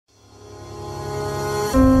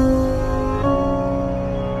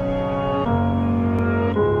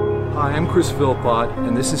I'm Chris Philpott,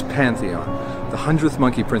 and this is Pantheon, the 100th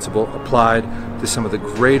monkey principle applied to some of the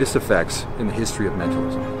greatest effects in the history of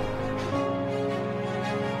mentalism.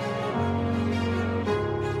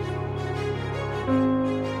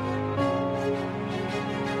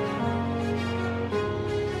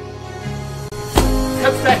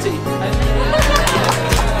 Confetti!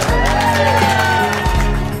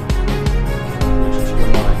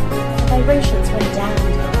 The vibrations went down.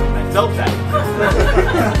 I felt that.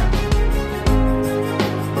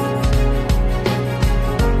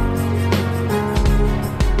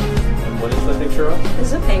 And what is the picture of? This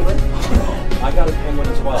is a penguin. I got a penguin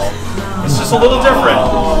as well. It's just a little different.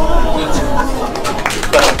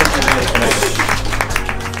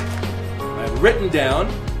 I've written down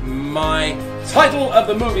my title of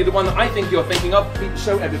the movie, the one that I think you're thinking of. Please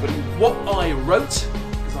show everybody what I wrote,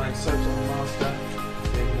 because I'm such a master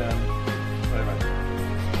in what I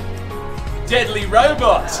wrote. Deadly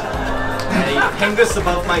Robot. I hang this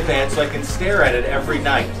above my bed so I can stare at it every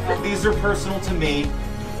night. These are personal to me,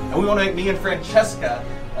 and we want to make me and Francesca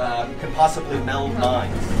can possibly meld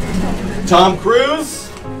minds. Tom Cruise,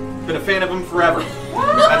 been a fan of him forever.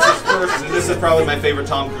 That's his first, and this is probably my favorite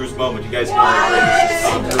Tom Cruise moment. You guys can all agree this is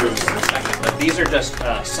Tom Cruise. These are just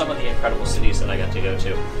some of the incredible cities that I got to go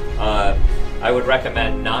to. I would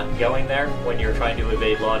recommend not going there when you're trying to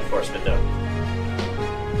evade law enforcement, though.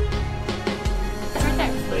 It's right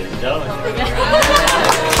there. Ladies and gentlemen.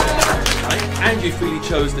 And you freely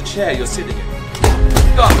chose the chair you're sitting in.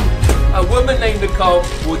 A woman named Nicole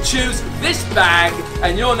will choose this bag,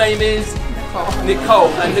 and your name is?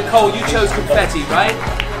 Nicole. And Nicole, you chose confetti, right?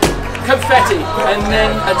 Confetti. And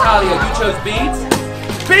then Natalia, you chose beads?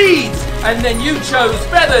 Beads! And then you chose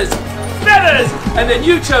feathers! Feathers! And then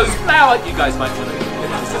you chose flower. You guys might want to,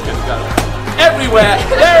 this is going to go everywhere.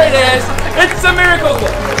 There it is. It's a miracle.